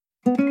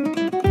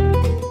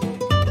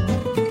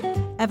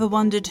Ever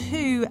wondered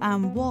who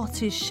and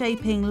what is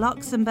shaping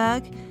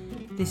Luxembourg?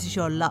 This is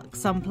your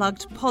Lux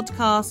Unplugged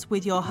podcast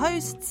with your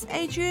hosts,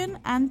 Adrian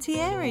and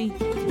Thierry.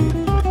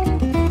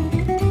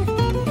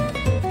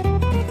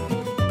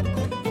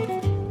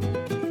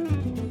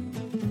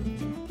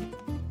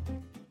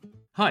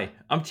 Hi,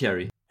 I'm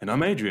Thierry. And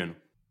I'm Adrian.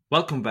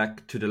 Welcome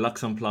back to the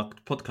Lux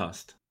Unplugged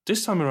podcast.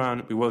 This time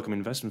around, we welcome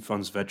investment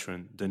funds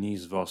veteran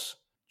Denise Vos,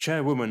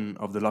 chairwoman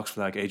of the Lux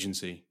Flag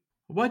Agency.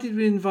 Why did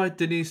we invite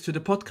Denise to the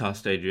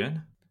podcast,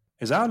 Adrian?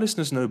 As our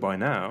listeners know by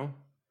now,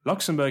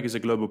 Luxembourg is a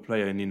global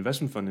player in the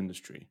investment fund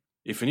industry.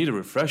 If you need a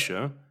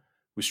refresher,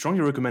 we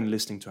strongly recommend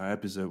listening to our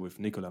episode with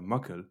Nicolas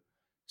Muckel,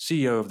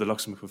 CEO of the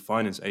Luxembourg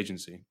Finance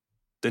Agency.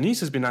 Denise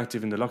has been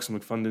active in the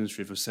Luxembourg fund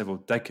industry for several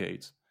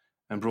decades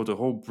and brought a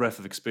whole breadth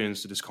of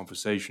experience to this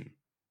conversation.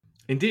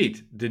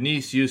 Indeed,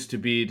 Denise used to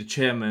be the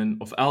chairman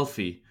of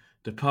ALFI,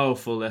 the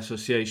powerful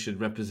association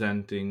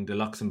representing the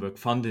Luxembourg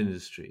fund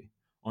industry.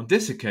 On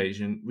this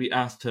occasion, we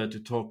asked her to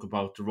talk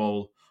about the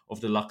role of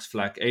the Lux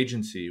Flag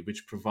Agency,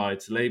 which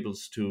provides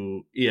labels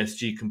to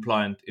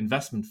ESG-compliant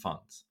investment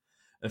funds,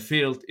 a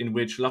field in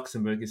which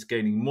Luxembourg is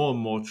gaining more and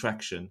more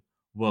traction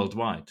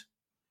worldwide.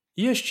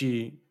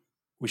 ESG,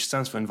 which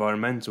stands for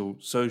environmental,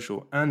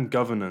 social and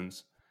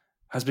governance,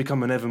 has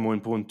become an ever more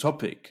important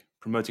topic,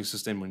 promoting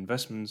sustainable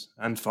investments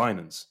and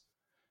finance.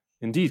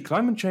 Indeed,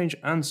 climate change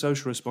and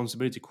social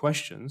responsibility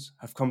questions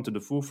have come to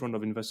the forefront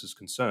of investors'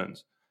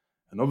 concerns,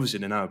 and obviously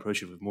they now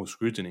approach it with more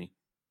scrutiny.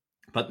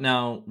 But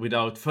now,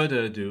 without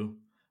further ado,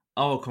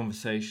 our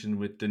conversation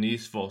with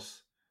Denise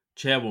Vos,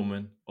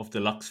 chairwoman of the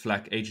Lux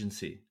Flag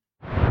Agency.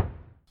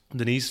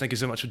 Denise, thank you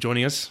so much for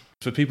joining us.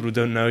 For people who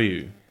don't know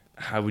you,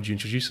 how would you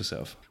introduce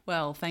yourself?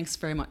 Well, thanks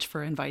very much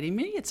for inviting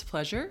me. It's a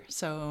pleasure.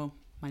 So,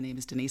 my name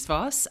is Denise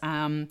Vos.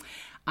 I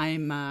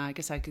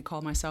guess I could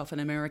call myself an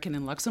American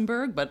in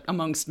Luxembourg, but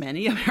amongst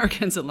many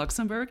Americans in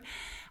Luxembourg.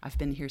 I've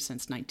been here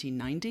since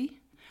 1990,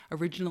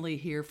 originally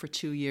here for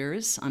 2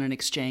 years on an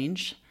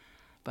exchange,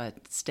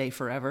 but stay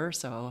forever,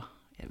 so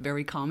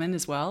very common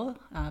as well.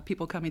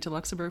 People coming to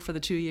Luxembourg for the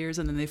 2 years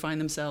and then they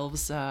find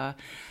themselves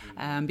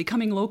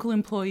becoming local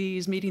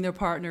employees, meeting their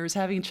partners,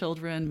 having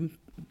children,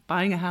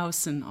 buying a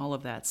house and all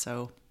of that.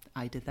 So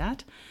I did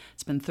that.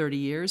 It's been 30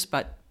 years,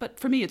 but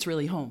for me it's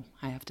really home,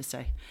 I have to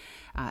say.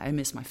 I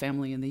miss my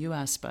family in the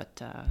US,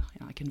 but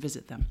I can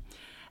visit them.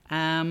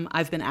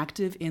 I've been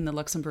active in the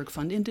Luxembourg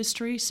fund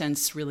industry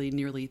since really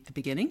nearly the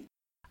beginning.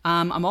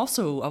 I've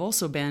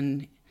also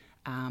been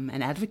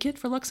an advocate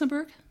for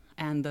Luxembourg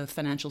and the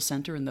financial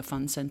center and the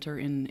fund center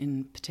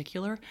in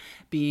particular,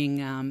 being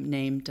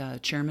named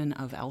chairman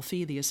of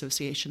ALFI, the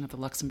Association of the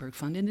Luxembourg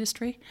Fund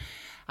Industry.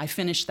 I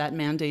finished that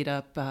mandate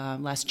up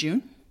last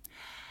June,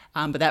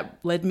 but that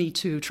led me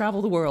to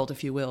travel the world,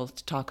 if you will,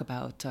 to talk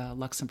about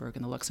Luxembourg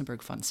and the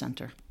Luxembourg Fund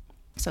Center.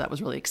 So that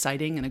was really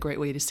exciting and a great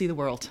way to see the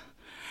world.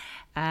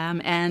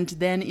 And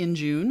then in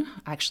June,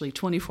 actually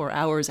 24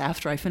 hours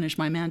after I finished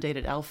my mandate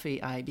at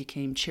ALFI, I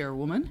became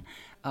chairwoman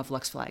of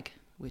Lux Flag,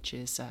 which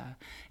is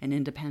an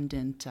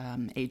independent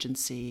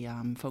agency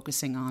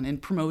focusing on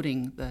and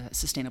promoting the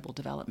sustainable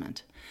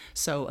development.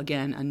 So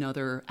again,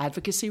 another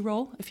advocacy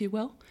role, if you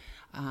will,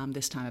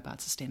 this time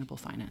about sustainable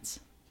finance.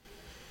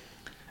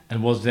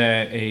 And was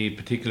there a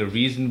particular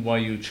reason why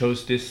you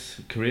chose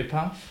this career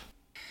path?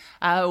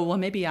 Well,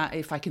 maybe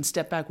if I can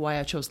step back, why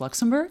I chose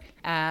Luxembourg.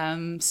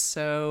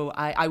 So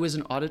I was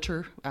an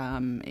auditor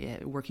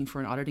working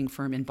for an auditing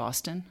firm in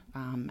Boston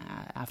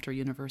after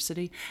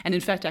university. And in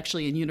fact,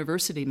 actually in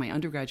university, my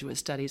undergraduate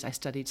studies, I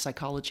studied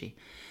psychology.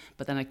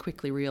 But then I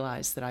quickly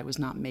realized that I was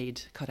not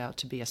cut out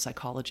to be a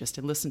psychologist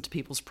and listen to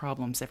people's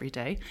problems every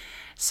day.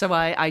 So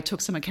I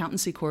took some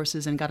accountancy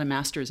courses and got a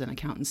master's in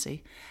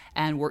accountancy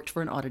and worked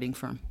for an auditing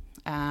firm.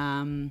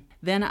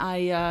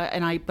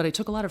 But I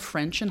took a lot of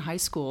French in high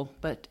school,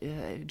 but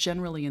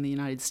generally in the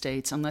United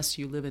States, unless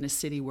you live in a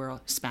city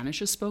where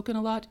Spanish is spoken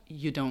a lot,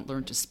 you don't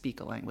learn to speak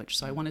a language.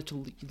 So I wanted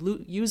to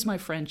use my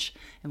French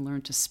and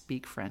learn to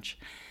speak French.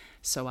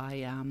 So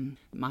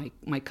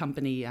my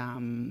company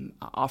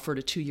offered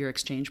a 2-year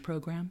exchange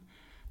program.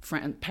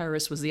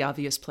 Paris was the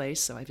obvious place,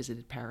 so I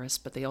visited Paris,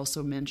 but they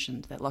also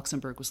mentioned that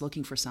Luxembourg was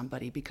looking for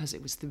somebody because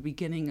it was the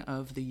beginning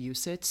of the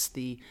UCITS,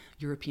 the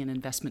European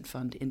Investment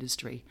Fund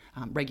Industry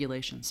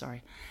regulation,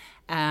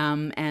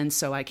 and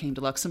so I came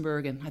to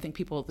Luxembourg, and I think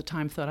people at the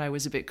time thought I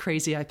was a bit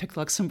crazy. I picked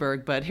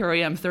Luxembourg, but here I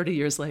am 30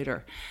 years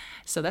later.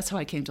 So that's how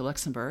I came to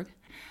Luxembourg.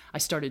 I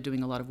started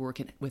doing a lot of work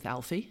with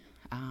ALFI.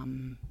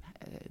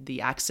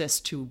 The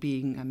access to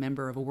being a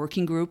member of a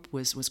working group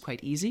was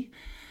quite easy.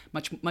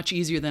 Much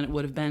easier than it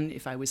would have been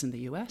if I was in the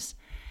U.S.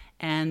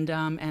 And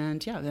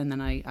then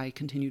I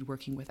continued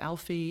working with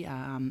ALFI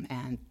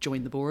and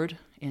joined the board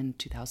in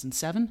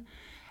 2007,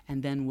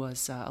 and then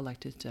was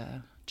elected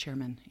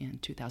chairman in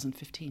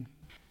 2015.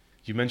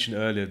 You mentioned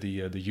earlier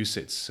the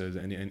UCITS, so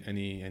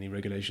any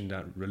regulation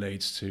that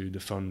relates to the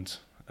fund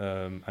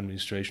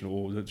administration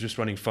or just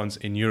running funds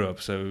in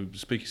Europe. So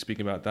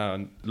speaking about that,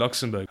 and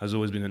Luxembourg has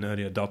always been an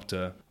early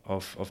adopter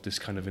of this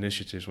kind of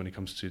initiatives when it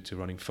comes to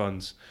running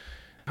funds.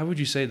 How would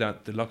you say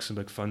that the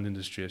Luxembourg fund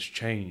industry has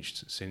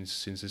changed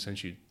since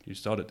essentially you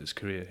started this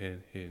career here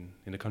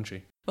in the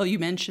country? Well, you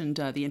mentioned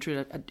the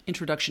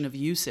introduction of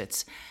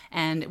UCITS,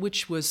 and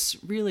which was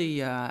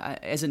really,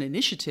 as an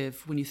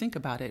initiative, when you think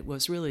about it,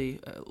 was really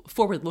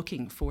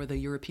forward-looking for the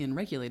European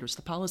regulators,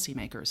 the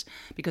policymakers,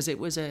 because it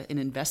was an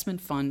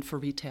investment fund for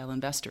retail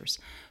investors.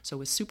 So it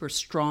was super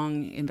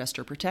strong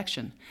investor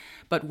protection.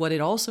 But what it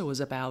also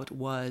was about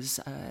was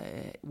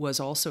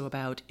also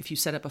about if you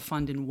set up a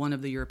fund in one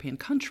of the European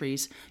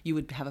countries, you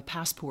would have a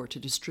passport to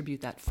distribute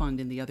that fund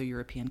in the other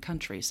European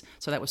countries.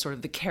 So that was sort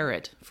of the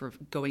carrot for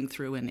going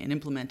through and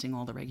implementing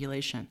all the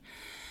regulation.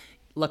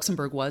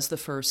 Luxembourg was the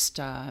first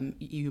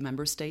EU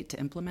member state to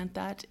implement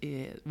that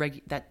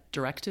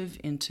directive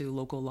into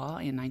local law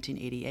in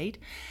 1988.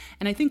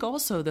 And I think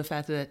also the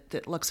fact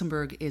that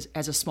Luxembourg is,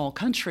 as a small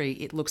country,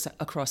 it looks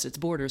across its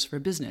borders for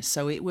business.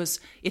 So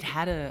it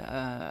had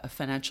a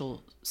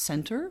financial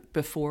center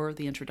before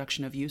the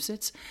introduction of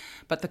UCITS,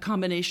 but the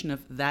combination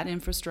of that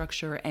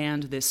infrastructure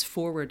and this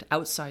forward,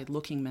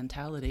 outside-looking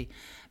mentality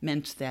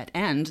meant that,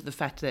 and the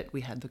fact that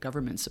we had the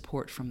government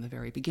support from the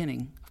very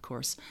beginning, of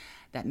course,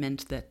 that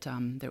meant that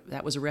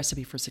that was a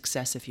recipe for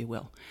success, if you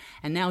will.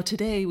 And now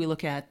today we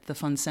look at the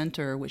Fund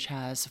Center, which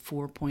has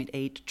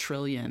 4.8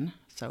 trillion,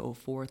 so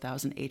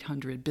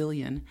 4,800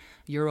 billion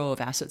euro of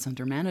assets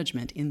under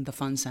management in the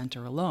Fund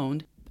Center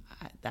alone.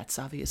 That's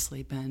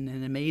obviously been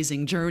an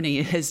amazing journey,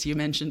 as you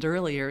mentioned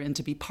earlier, and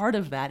to be part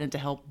of that and to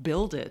help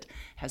build it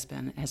has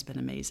been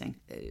amazing.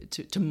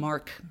 To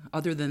mark,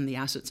 other than the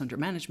assets under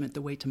management,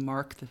 the way to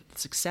mark the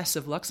success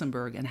of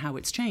Luxembourg and how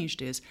it's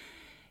changed is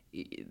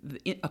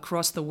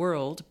across the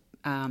world,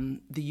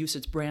 the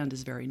UCITS brand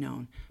is very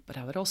known. But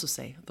I would also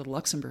say the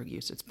Luxembourg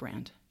UCITS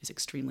brand is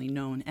extremely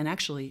known and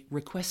actually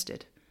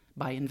requested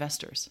by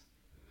investors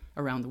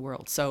around the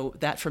world. So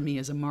that, for me,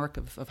 is a mark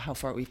of how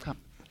far we've come.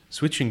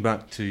 Switching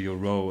back to your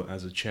role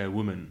as a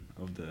chairwoman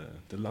of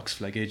the Lux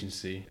Flag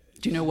Agency.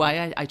 Do you know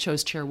why I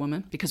chose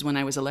chairwoman? Because when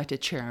I was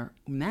elected chairman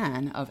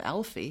of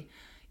ALFI,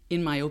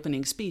 in my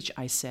opening speech,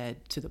 I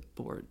said to the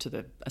board, to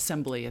the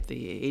assembly at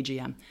the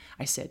AGM,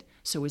 I said,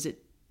 so is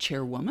it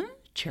chairwoman,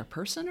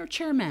 chairperson, or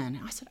chairman?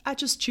 I said, I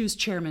just choose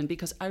chairman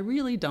because I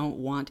really don't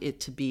want it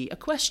to be a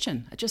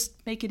question. I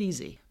just make it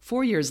easy.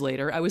 4 years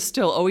later, I was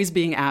still always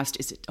being asked,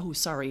 is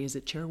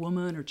it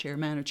chairwoman or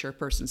chairman or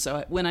chairperson?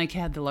 So when I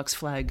had the Lux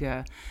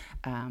Flag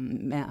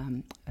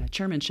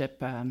chairmanship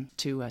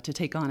to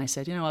take on, I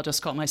said, I'll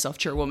just call myself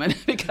chairwoman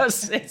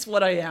because it's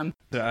what I am.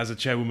 So as a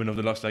chairwoman of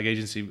the Lux Flag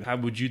Agency, how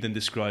would you then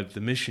describe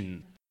the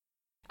mission?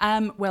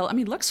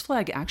 Lux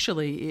Flag,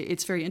 actually,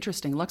 it's very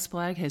interesting. Lux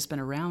Flag has been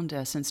around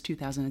since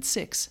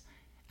 2006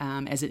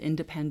 as an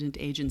independent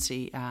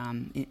agency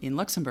in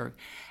Luxembourg.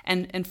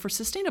 And for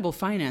sustainable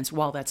finance,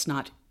 while that's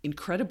not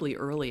incredibly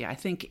early, I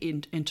think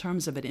in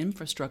terms of an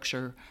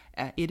infrastructure,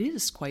 it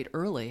is quite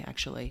early,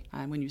 actually.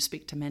 When you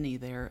speak to many,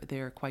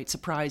 they're quite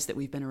surprised that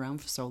we've been around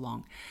for so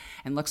long.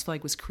 And Lux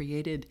Flag was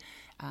created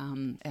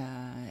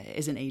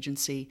as an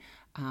agency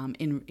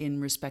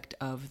in respect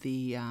of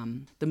the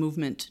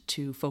movement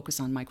to focus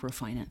on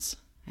microfinance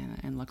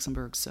and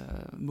Luxembourg's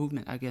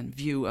movement, again,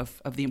 view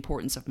of the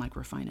importance of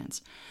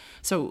microfinance.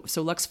 So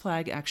Lux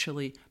Flag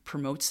actually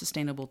promotes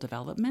sustainable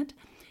development.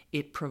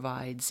 It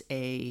provides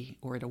it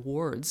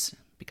awards,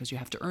 because you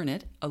have to earn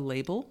it, a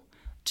label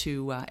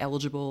to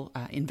eligible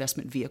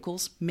investment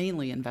vehicles,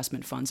 mainly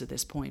investment funds at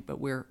this point, but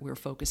we're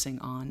focusing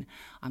on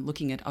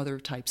looking at other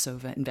types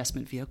of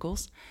investment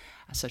vehicles,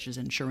 such as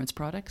insurance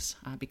products,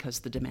 because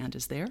the demand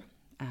is there.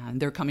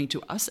 And they're coming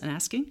to us and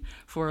asking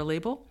for a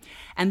label.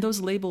 And those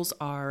labels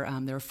are,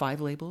 there are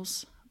 5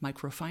 labels: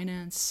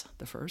 microfinance,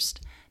 the first,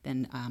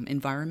 then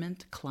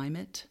environment,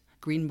 climate,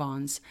 green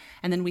bonds,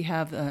 and then we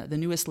have the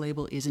newest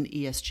label is an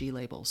ESG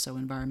label, so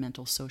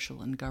environmental,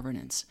 social, and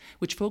governance,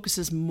 which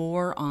focuses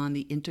more on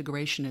the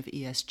integration of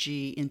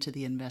ESG into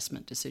the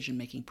investment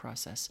decision-making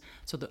process.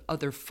 So the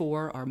other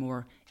 4 are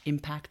more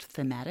impact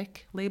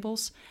thematic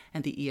labels,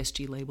 and the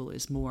ESG label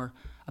is more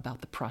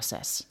about the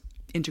process,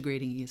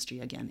 integrating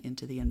ESG again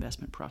into the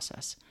investment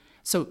process.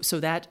 So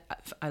that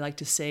I like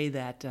to say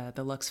that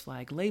the Lux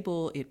Flag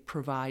label, it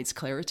provides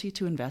clarity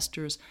to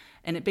investors,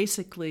 and it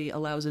basically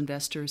allows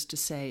investors to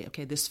say,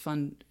 okay, this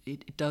fund,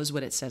 it does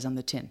what it says on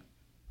the tin.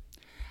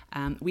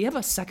 We have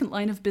a second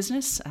line of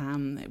business,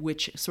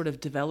 which sort of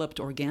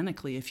developed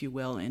organically, if you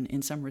will,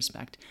 in some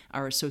respect,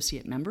 our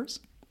associate members.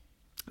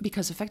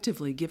 Because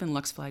effectively, given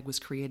Lux Flag was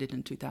created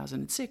in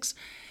 2006,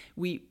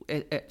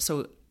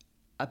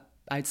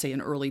 I'd say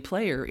an early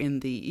player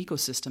in the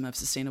ecosystem of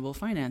sustainable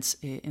finance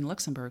in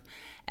Luxembourg.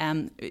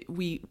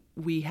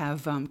 We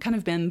have kind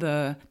of been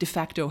the de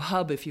facto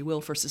hub, if you will,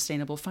 for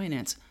sustainable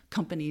finance.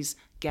 Companies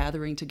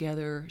gathering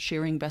together,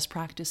 sharing best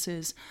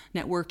practices,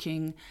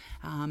 networking.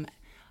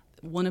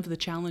 One of the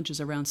challenges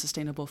around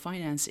sustainable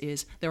finance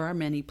is there are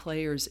many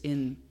players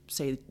in,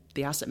 say,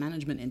 the asset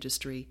management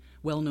industry,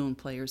 well-known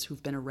players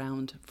who've been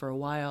around for a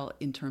while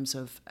in terms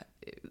of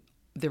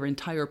their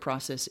entire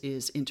process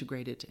is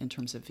integrated in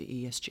terms of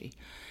ESG.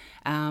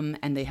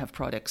 And they have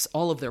products.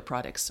 All of their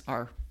products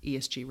are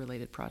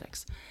ESG-related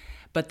products.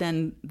 But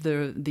then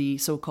the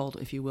so-called,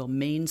 if you will,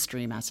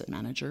 mainstream asset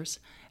managers,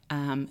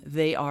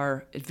 they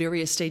are at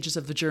various stages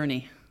of the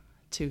journey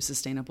to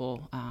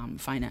sustainable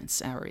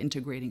finance, or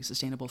integrating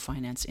sustainable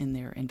finance in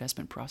their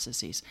investment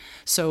processes.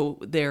 So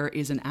there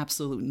is an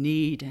absolute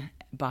need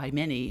by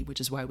many, which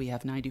is why we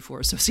have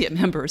 94 associate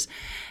members,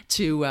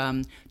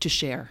 to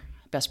share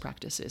best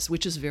practices,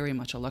 which is very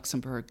much a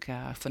Luxembourg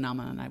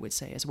phenomenon, I would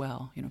say, as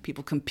well.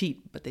 People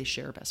compete, but they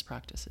share best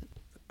practices.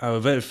 Our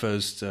very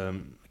first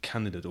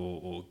candidate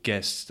or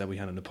guest that we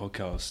had on the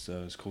podcast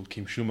is called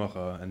Kim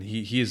Schumacher, and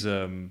he's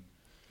very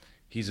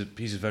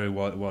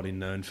widely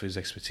known for his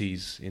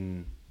expertise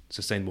in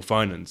sustainable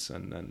finance.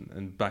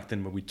 And back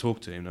then when we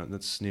talked to him,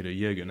 that's nearly a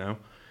year ago now,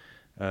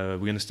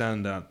 we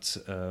understand that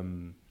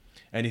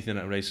anything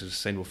that relates to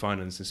sustainable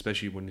finance,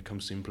 especially when it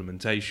comes to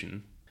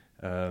implementation,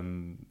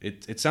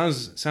 it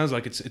sounds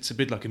like it's a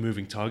bit like a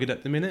moving target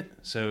at the minute.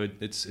 So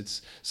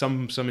it's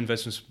some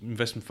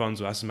investment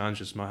funds or asset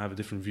managers might have a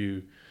different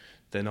view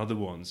than other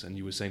ones. And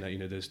you were saying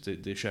that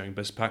they're sharing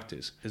best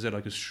practice. Is there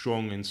like a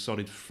strong and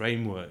solid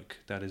framework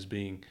that is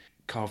being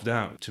carved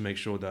out to make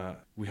sure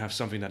that we have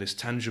something that is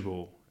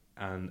tangible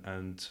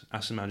and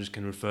asset managers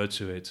can refer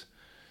to it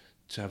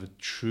to have a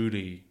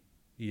truly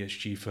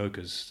ESG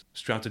focused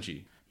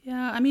strategy?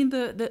 Yeah, I mean,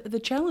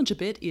 the challenge a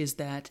bit is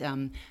that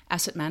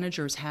asset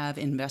managers have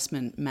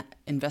investment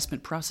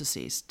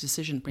processes,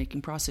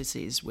 decision-making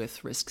processes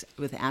with risks,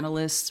 with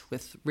analysts,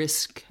 with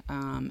risk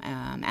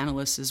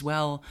analysts as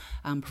well,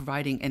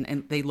 providing,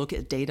 and they look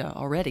at data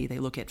already. They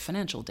look at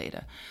financial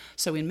data.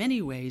 So in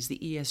many ways, the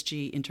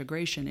ESG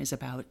integration is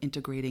about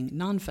integrating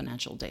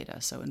non-financial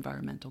data, so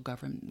environmental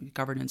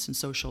governance and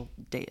social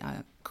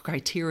data,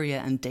 criteria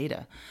and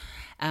data,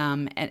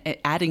 and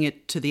adding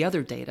it to the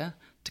other data,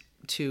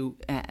 to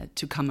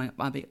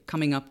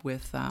coming up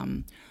with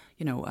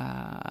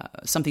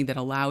something that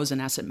allows an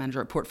asset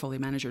manager, a portfolio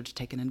manager, to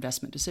take an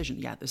investment decision.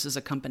 Yeah, this is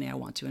a company I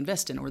want to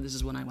invest in, or this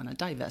is one I want to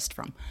divest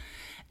from.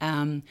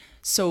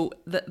 So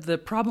the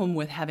problem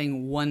with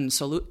having one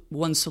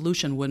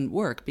solution wouldn't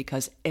work,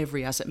 because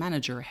every asset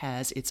manager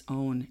has its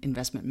own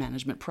investment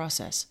management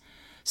process.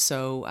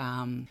 So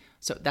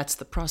that's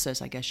the process,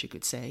 I guess you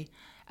could say.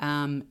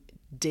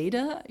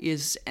 Data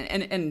is,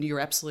 and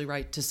you're absolutely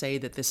right to say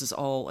that this is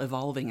all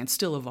evolving and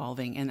still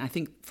evolving. And I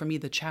think for me,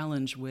 the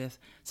challenge with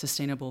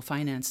sustainable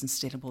finance and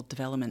sustainable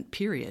development,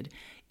 period,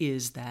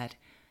 is that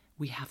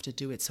we have to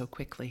do it so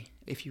quickly.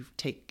 If you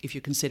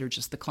consider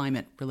just the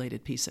climate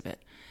related piece of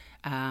it,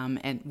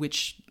 and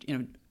which,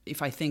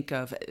 if I think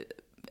of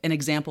an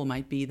example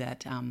might be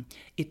that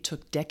it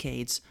took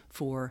decades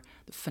for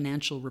the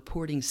financial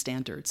reporting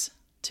standards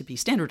to be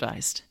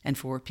standardized and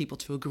for people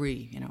to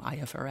agree,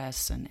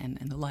 IFRS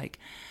and the like.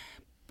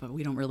 But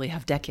we don't really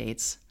have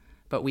decades,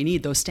 but we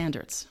need those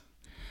standards.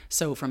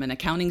 So from an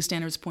accounting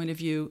standards point of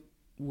view,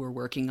 we're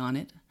working on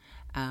it.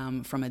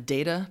 From a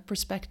data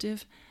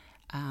perspective,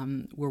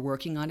 we're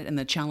working on it. And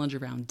the challenge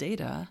around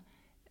data,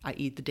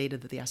 i.e. the data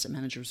that the asset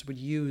managers would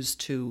use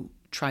to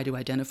try to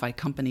identify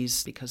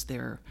companies because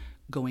they're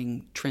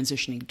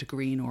transitioning to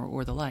green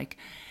or the like.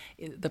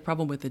 The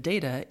problem with the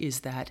data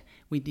is that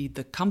we need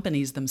the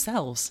companies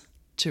themselves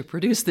to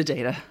produce the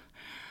data.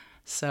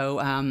 So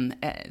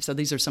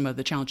these are some of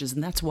the challenges,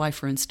 and that's why,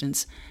 for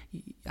instance,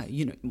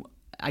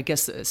 I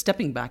guess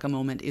stepping back a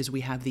moment is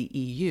we have the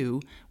EU,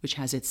 which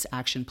has its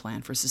action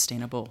plan for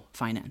sustainable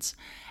finance,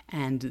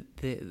 and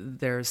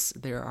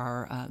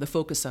the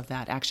focus of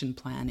that action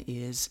plan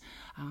is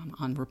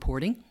on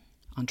reporting,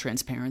 on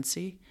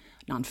transparency,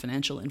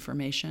 non-financial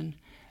information.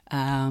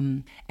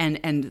 And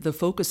the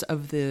focus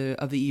of the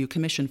EU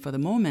Commission for the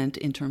moment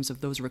in terms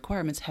of those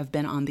requirements have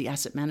been on the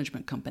asset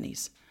management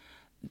companies.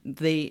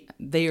 They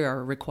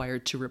are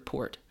required to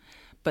report,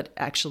 but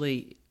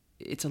actually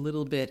it's a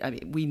little bit,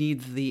 we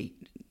need the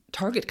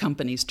target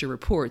companies to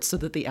report so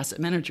that the asset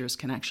managers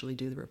can actually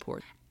do the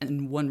report.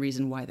 And one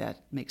reason why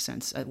that makes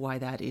sense, why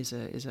that is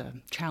a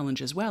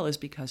challenge as well, is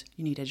because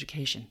you need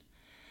education.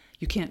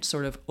 You can't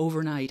sort of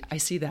overnight, I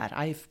see that.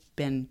 I've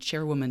been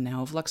chairwoman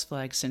now of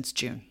LuxFlag since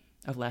June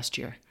of last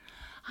year.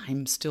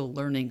 I'm still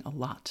learning a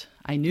lot.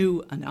 I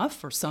knew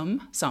enough, or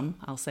some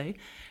I'll say,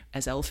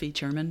 as LFI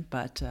chairman,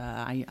 but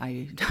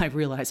I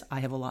realize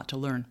I have a lot to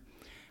learn,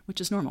 which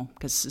is normal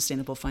because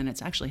sustainable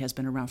finance actually has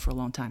been around for a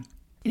long time.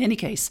 In any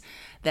case,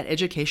 that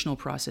educational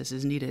process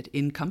is needed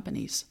in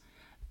companies.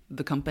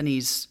 The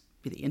companies,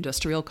 the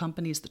industrial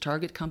companies, the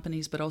target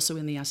companies, but also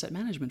in the asset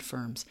management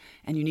firms.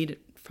 And you need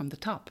it from the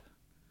top.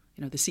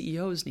 The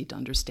CEOs need to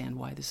understand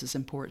why this is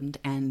important,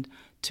 and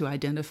to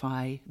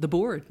identify, the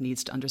board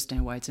needs to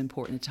understand why it's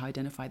important, to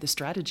identify the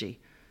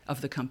strategy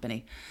of the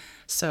company.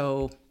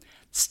 So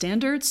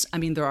standards,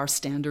 there are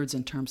standards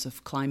in terms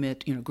of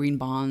climate, green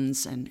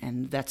bonds,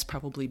 and that's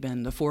probably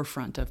been the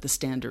forefront of the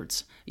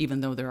standards,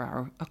 even though there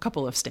are a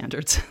couple of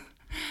standards.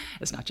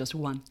 It's not just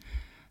one.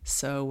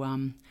 So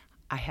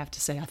I have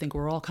to say, I think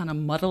we're all kind of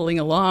muddling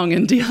along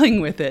and dealing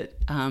with it.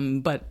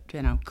 But,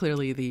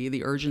 clearly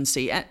the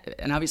urgency,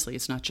 and obviously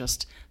it's not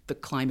just the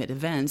climate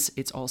events,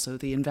 it's also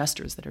the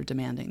investors that are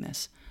demanding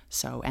this.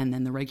 So, and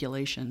then the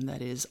regulation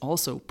that is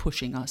also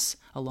pushing us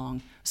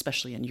along,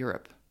 especially in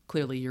Europe.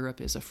 Clearly,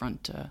 Europe is a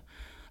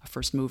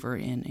first mover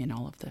in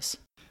all of this.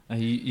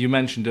 You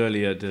mentioned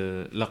earlier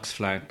the Lux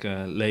Flag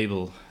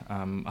label.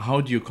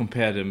 How do you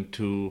compare them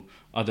to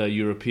other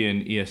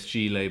European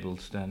ESG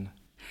labels then?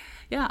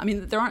 Yeah, I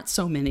mean, there aren't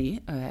so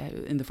many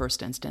in the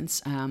first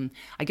instance.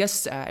 I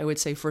guess I would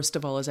say, first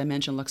of all, as I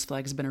mentioned, Lux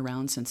Flag has been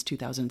around since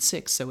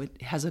 2006, so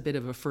it has a bit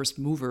of a first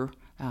mover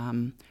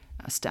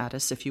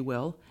status, if you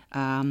will.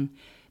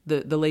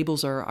 The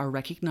labels are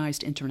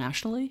recognized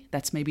internationally.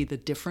 That's maybe the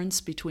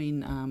difference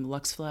between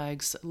Lux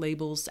Flag's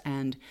labels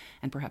and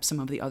perhaps some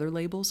of the other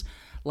labels.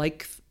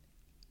 Like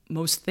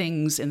most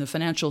things in the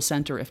financial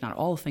center, if not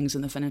all things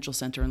in the financial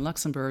center in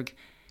Luxembourg,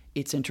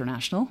 it's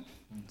international.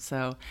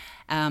 So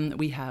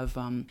we have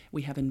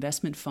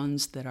investment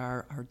funds that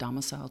are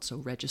domiciled, so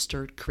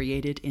registered,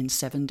 created in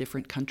 7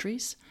 different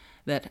countries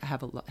that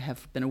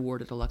have been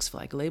awarded a Lux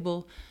Flag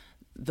label.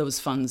 Those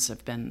funds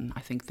have been,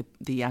 I think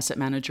the asset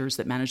managers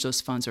that manage those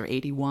funds are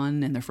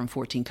 81 and they're from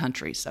 14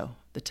 countries. So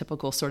the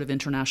typical sort of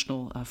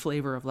international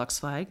flavor of Lux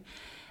Flag.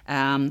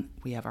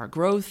 We have our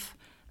growth.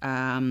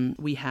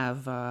 We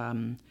have,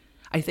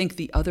 I think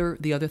the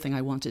other thing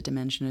I wanted to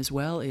mention as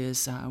well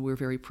is we're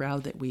very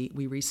proud that we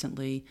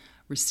recently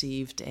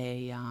received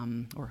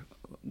or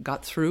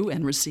got through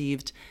and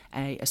received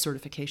a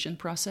certification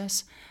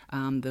process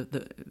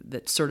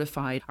that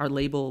certified our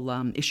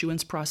label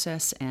issuance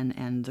process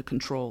and the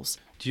controls.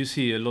 Do you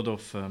see a lot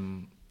of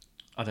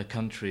other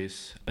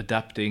countries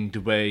adapting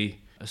the way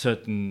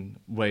certain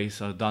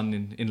ways are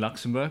done in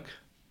Luxembourg?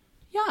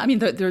 Yeah, I mean,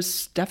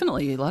 there's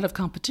definitely a lot of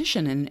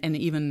competition and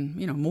even,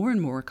 more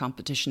and more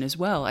competition as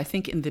well. I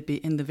think in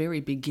the very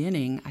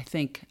beginning,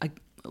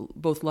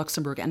 both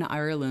Luxembourg and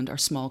Ireland are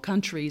small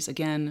countries,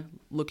 again,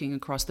 looking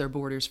across their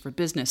borders for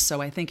business.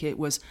 So I think it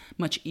was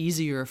much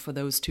easier for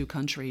those 2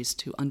 countries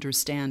to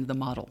understand the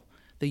model,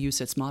 the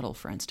UCITS model,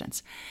 for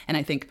instance. And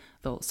I think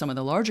some of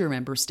the larger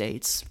member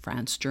states,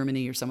 France,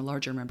 Germany, or some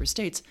larger member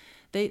states,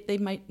 they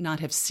might not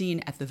have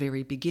seen at the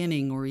very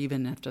beginning or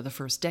even after the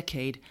first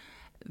decade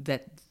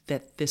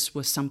that this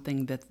was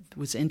something that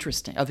was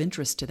of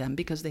interest to them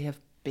because they have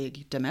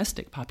big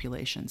domestic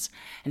populations.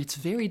 And it's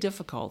very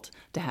difficult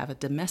to have a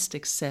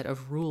domestic set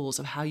of rules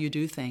of how you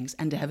do things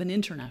and to have an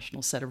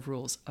international set of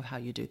rules of how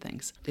you do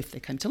things. If they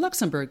come to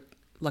Luxembourg,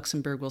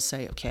 Luxembourg will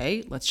say,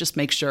 okay, let's just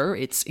make sure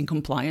it's in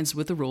compliance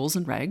with the rules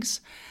and regs.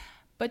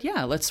 But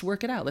yeah, let's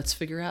work it out. Let's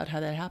figure out how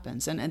that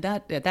happens. And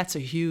that's a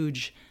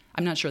huge,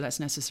 I'm not sure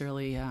that's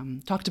necessarily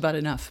talked about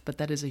enough, but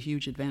that is a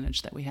huge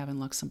advantage that we have in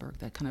Luxembourg,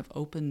 that kind of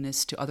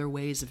openness to other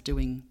ways of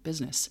doing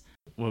business.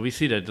 Well, we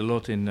see that a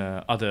lot in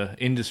other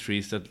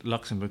industries, that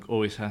Luxembourg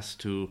always has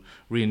to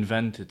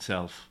reinvent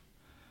itself.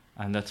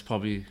 And that's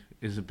probably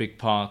is a big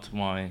part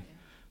why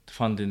the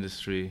fund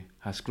industry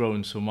has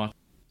grown so much.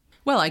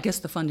 Well, I guess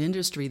the fund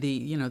industry,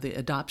 the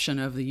adoption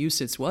of the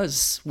UCITS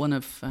was one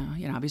of,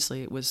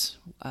 obviously it was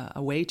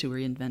a way to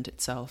reinvent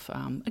itself.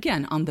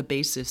 Again, on the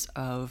basis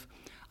of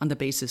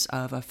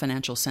a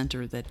financial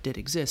center that did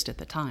exist at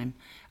the time,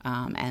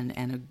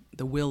 and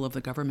the will of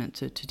the government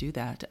to do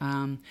that.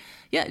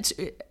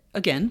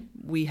 Again,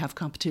 we have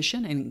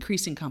competition and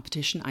increasing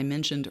competition. I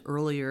mentioned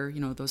earlier,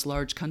 those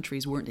large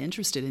countries weren't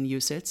interested in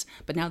UCITS,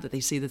 but now that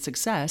they see the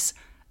success,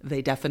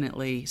 they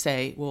definitely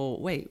say, well,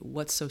 wait,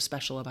 what's so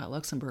special about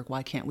Luxembourg?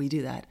 Why can't we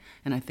do that?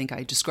 And I think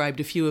I described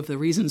a few of the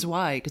reasons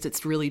why, because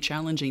it's really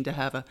challenging to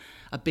have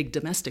a big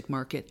domestic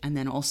market and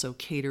then also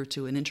cater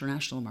to an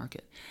international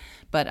market.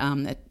 But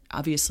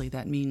obviously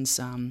that means,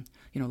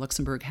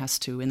 Luxembourg has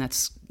to, and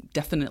that's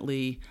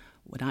definitely,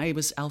 when I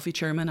was ALFI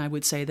chairman, I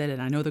would say that,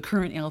 and I know the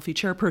current ALFI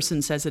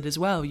chairperson says it as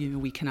well,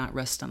 we cannot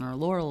rest on our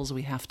laurels.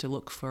 We have to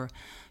look for,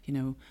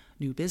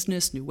 new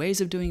business, new ways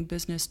of doing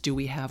business. Do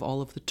we have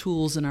all of the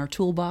tools in our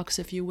toolbox,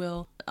 if you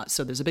will?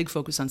 So there's a big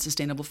focus on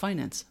sustainable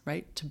finance,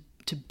 right?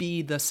 To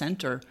be the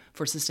center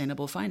for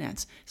sustainable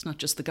finance. It's not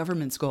just the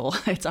government's goal,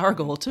 it's our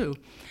goal too.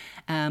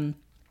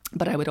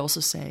 But I would also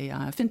say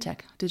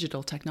fintech,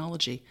 digital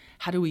technology.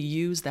 How do we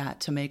use that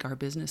to make our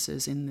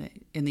businesses in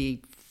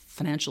the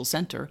financial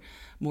center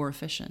more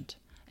efficient,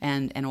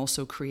 and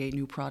also create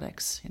new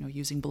products,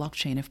 using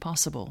blockchain if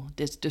possible,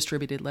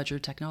 distributed ledger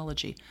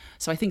technology.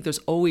 So I think there's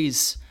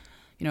always,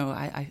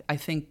 I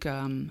think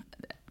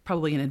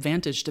probably an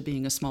advantage to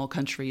being a small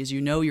country is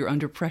you're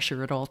under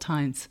pressure at all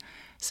times.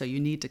 So you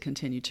need to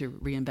continue to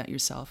reinvent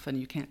yourself, and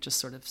you can't just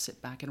sort of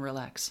sit back and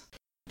relax.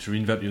 To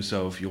reinvent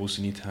yourself, you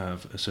also need to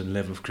have a certain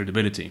level of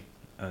credibility.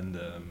 And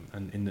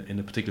in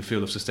the particular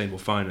field of sustainable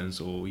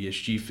finance or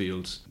ESG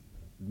fields,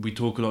 we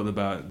talk a lot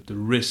about the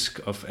risk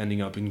of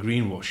ending up in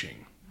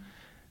greenwashing.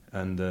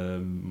 And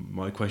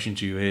my question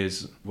to you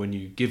is, when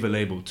you give a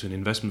label to an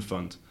investment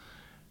fund,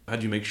 how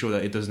do you make sure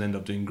that it doesn't end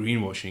up doing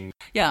greenwashing?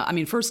 Yeah, I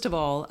mean, first of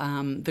all,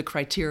 the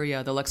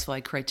criteria, the Lux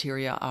Flag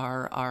criteria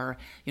are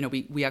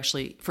we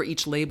actually, for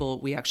each label,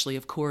 we actually,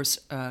 of course,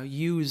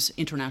 use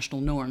international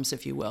norms,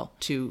 if you will,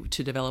 to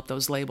develop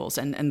those labels.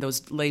 And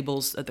those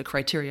labels, the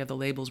criteria of the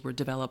labels were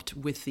developed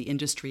with the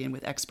industry and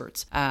with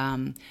experts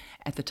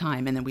at the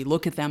time. And then we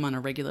look at them on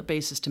a regular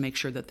basis to make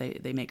sure that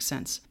they make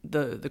sense.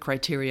 The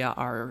criteria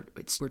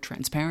we're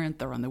transparent,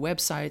 they're on the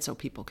website, so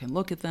people can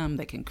look at them,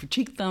 they can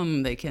critique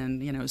them, they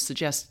can,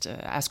 suggest,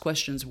 ask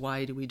questions,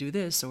 why do we do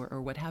this,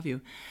 or what have you.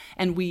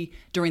 And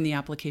during the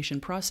application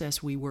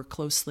process, we work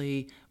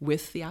closely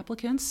with the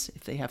applicants.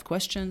 If they have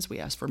questions, we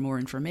ask for more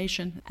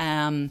information.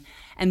 And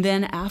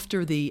then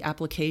after the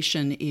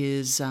application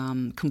is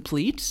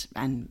complete,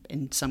 and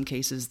in some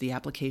cases the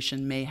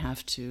application may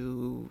have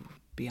to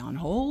be on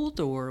hold,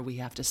 or we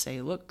have to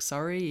say, look,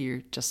 sorry,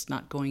 you're just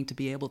not going to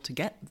be able to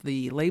get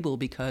the label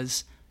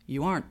because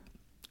you aren't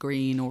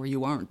green or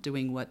you aren't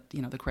doing what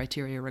the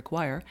criteria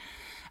require.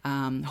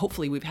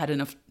 Hopefully we've had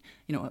enough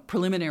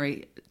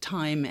preliminary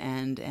time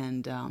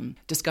and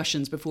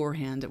discussions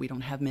beforehand that we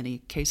don't have many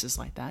cases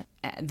like that.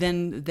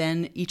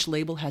 Then each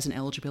label has an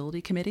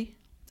eligibility committee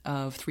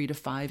of 3 to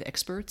 5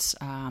 experts,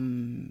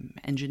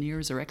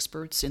 engineers or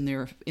experts in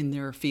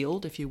their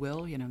field, if you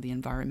will, the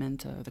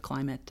environment, the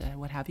climate,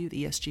 what have you,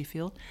 the ESG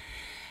field.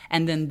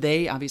 And then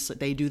they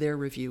do their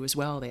review as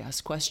well. They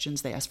ask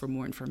questions, they ask for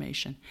more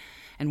information.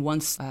 And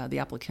once the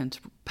applicant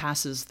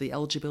passes the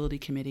eligibility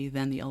committee,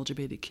 then the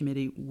eligibility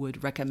committee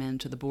would recommend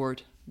to the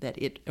board that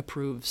it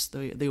approves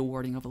the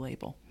awarding of a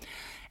label.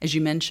 As you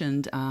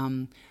mentioned,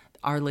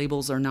 our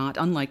labels are not,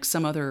 unlike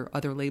some other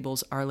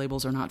labels, our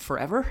labels are not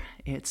forever.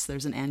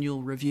 There's an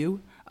annual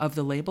review of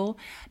the label.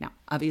 Now,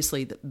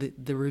 obviously,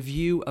 the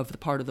review of the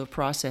part of the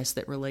process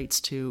that relates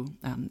to,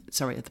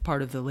 the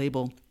part of the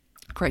label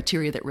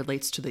criteria that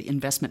relates to the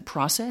investment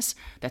process,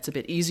 that's a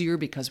bit easier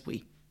because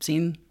we've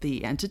seen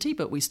the entity,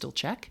 but we still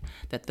check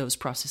that those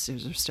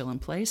processes are still in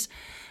place.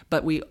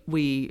 But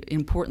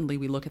importantly,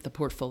 we look at the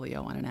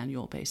portfolio on an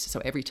annual basis.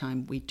 So every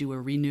time we do a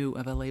renew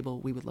of a label,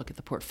 we would look at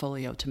the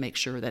portfolio to make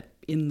sure that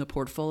in the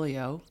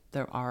portfolio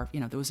there are,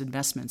 those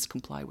investments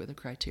comply with the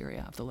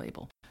criteria of the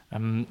label.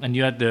 And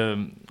you had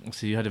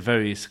a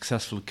very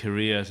successful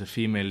career as a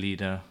female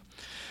leader,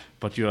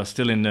 but you are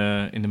still in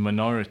the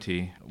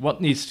minority. What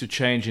needs to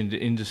change in the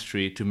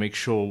industry to make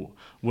sure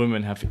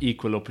women have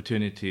equal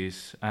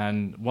opportunities,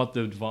 and what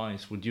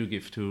advice would you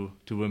give to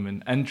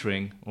women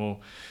entering or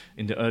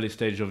in the early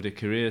stage of their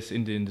careers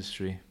in the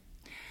industry?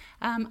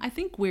 I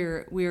think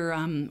we're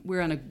on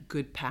a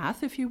good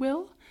path, if you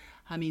will.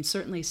 I mean,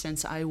 certainly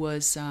since I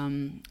was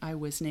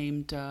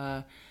named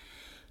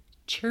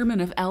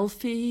chairman of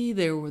ALFI,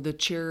 the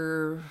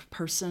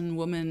chairperson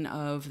woman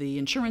of the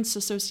Insurance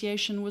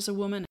Association was a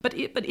woman. But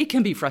it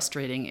can be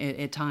frustrating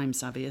at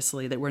times,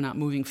 obviously, that we're not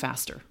moving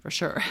faster, for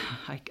sure.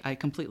 I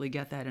completely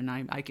get that, and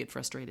I get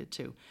frustrated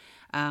too.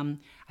 I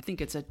think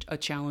it's a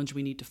challenge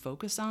we need to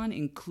focus on,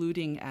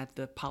 including at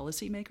the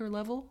policymaker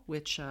level,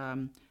 which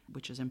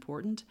is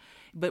important.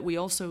 But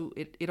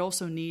it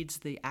also needs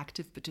the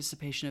active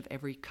participation of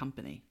every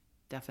company,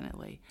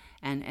 definitely.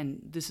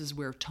 And this is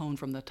where tone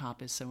from the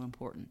top is so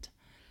important.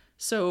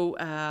 So,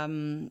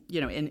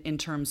 in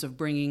terms of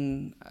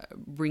bringing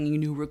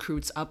new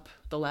recruits up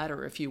the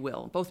ladder, if you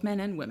will, both men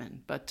and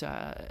women, but,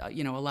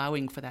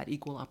 allowing for that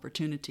equal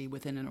opportunity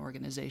within an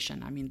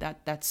organization. I mean,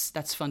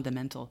 that's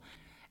fundamental,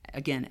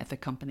 again, at the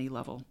company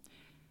level.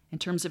 In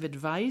terms of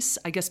advice,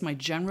 I guess my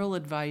general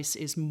advice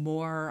is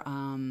more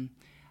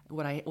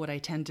what I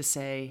tend to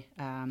say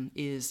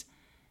is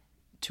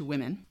to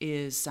women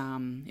is,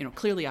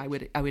 clearly I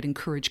would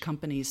encourage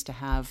companies to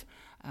have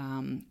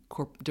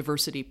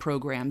diversity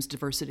programs,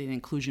 diversity and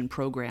inclusion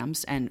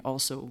programs, and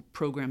also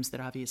programs that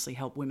obviously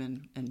help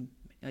women and,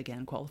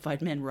 again,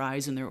 qualified men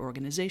rise in their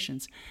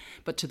organizations.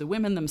 But to the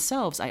women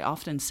themselves, I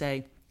often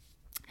say,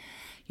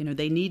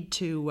 they need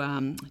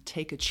to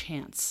take a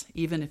chance,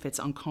 even if it's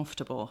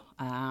uncomfortable.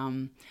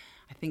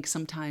 I think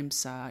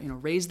sometimes,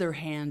 raise their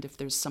hand if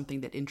there's something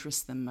that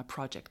interests them, a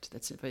project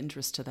that's of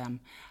interest to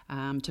them,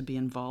 to be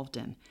involved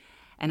in.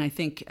 And I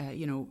think,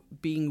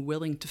 being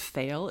willing to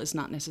fail is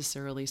not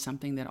necessarily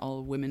something that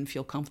all women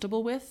feel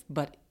comfortable with,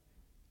 but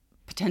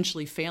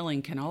potentially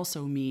failing can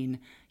also mean,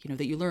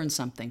 that you learn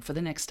something for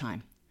the next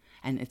time.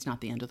 And it's not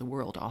the end of the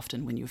world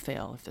often when you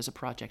fail, if there's a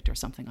project or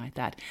something like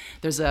that.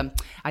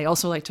 I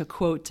also like to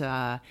quote,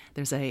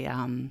 there's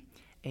a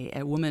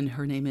woman,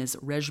 her name is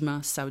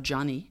Reshma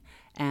Saujani,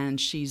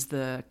 and she's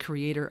the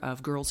creator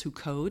of Girls Who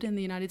Code in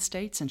the United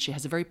States, and she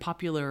has a very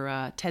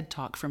popular TED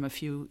Talk from a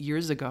few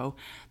years ago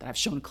that I've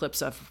shown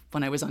clips of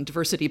when I was on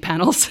diversity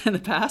panels in the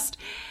past.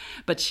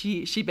 But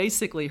she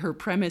basically, her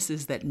premise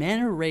is that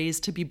men are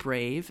raised to be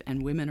brave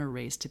and women are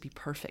raised to be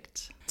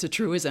perfect. It's a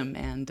truism,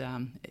 and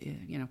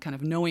kind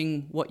of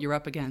knowing what you're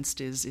up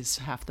against is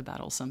half the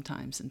battle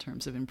sometimes in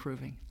terms of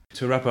improving.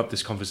 To wrap up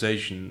this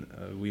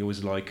conversation, we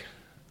always like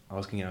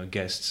asking our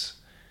guests,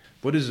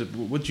 what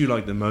do you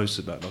like the most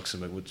about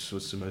Luxembourg? What's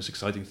the most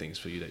exciting things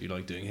for you that you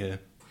like doing here?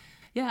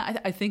 Yeah,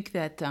 I think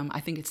that I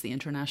think it's the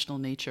international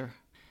nature.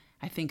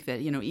 I think that,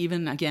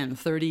 even again,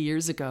 30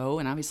 years ago,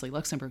 and obviously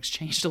Luxembourg's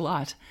changed a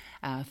lot.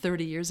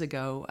 30 years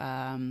ago,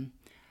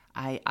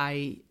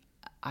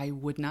 I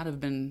would not have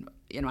been,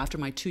 after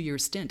my 2-year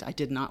stint, I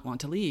did not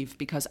want to leave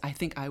because I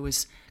think I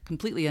was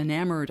completely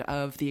enamored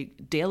of the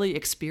daily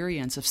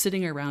experience of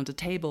sitting around a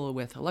table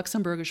with a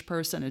Luxembourgish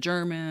person, a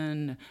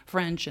German,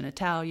 French, an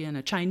Italian,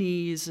 a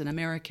Chinese, an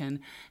American,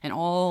 and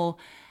all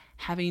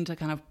having to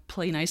kind of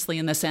play nicely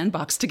in the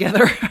sandbox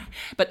together,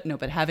 but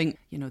having,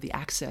 the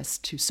access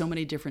to so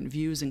many different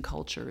views and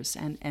cultures.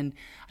 And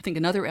I think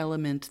another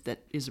element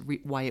that is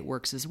why it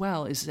works as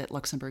well is that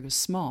Luxembourg is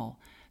small.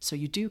 So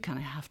you do kind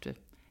of have to, in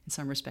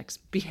some respects,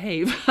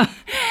 behave, but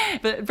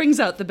it brings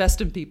out the best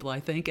in people,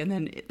 I think. And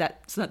then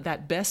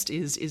that best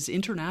is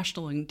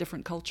international in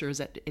different cultures.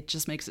 That it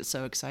just makes it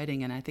so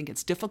exciting. And I think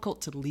it's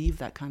difficult to leave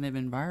that kind of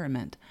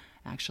environment,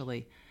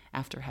 actually,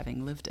 after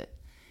having lived it.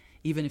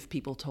 Even if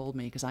people told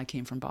me, because I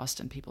came from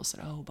Boston, people said,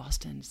 "Oh,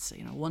 Boston's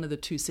one of the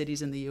 2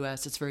 cities in the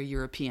U.S. It's very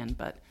European,"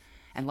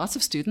 and lots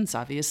of students,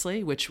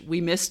 obviously, which we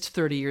missed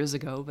 30 years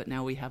ago, but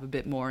now we have a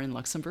bit more in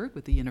Luxembourg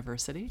with the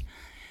university.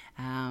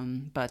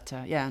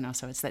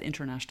 So it's that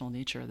international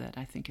nature that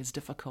I think is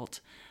difficult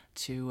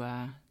to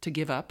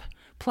give up.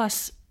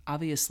 Plus,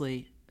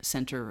 obviously,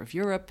 center of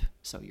Europe,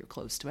 so you're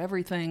close to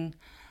everything.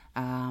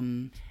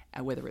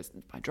 Whether it's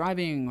by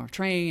driving or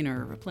train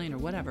or a plane or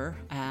whatever,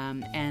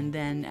 and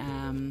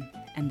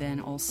then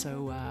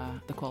also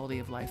the quality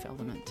of life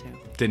element too.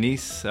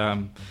 Denise,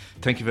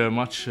 thank you very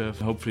much.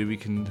 Hopefully we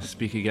can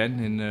speak again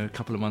in a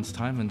couple of months'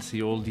 time and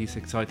see all these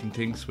exciting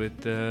things with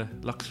the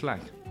Lux flag.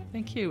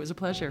 Thank you. It was a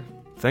pleasure.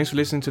 Thanks for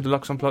listening to the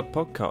Lux Unplugged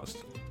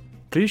podcast.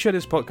 Please share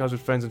this podcast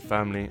with friends and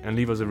family and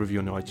leave us a review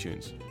on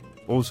iTunes.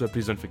 Also,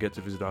 please don't forget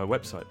to visit our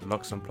website,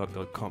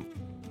 luxunplugged.com.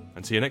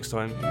 And see you next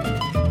time.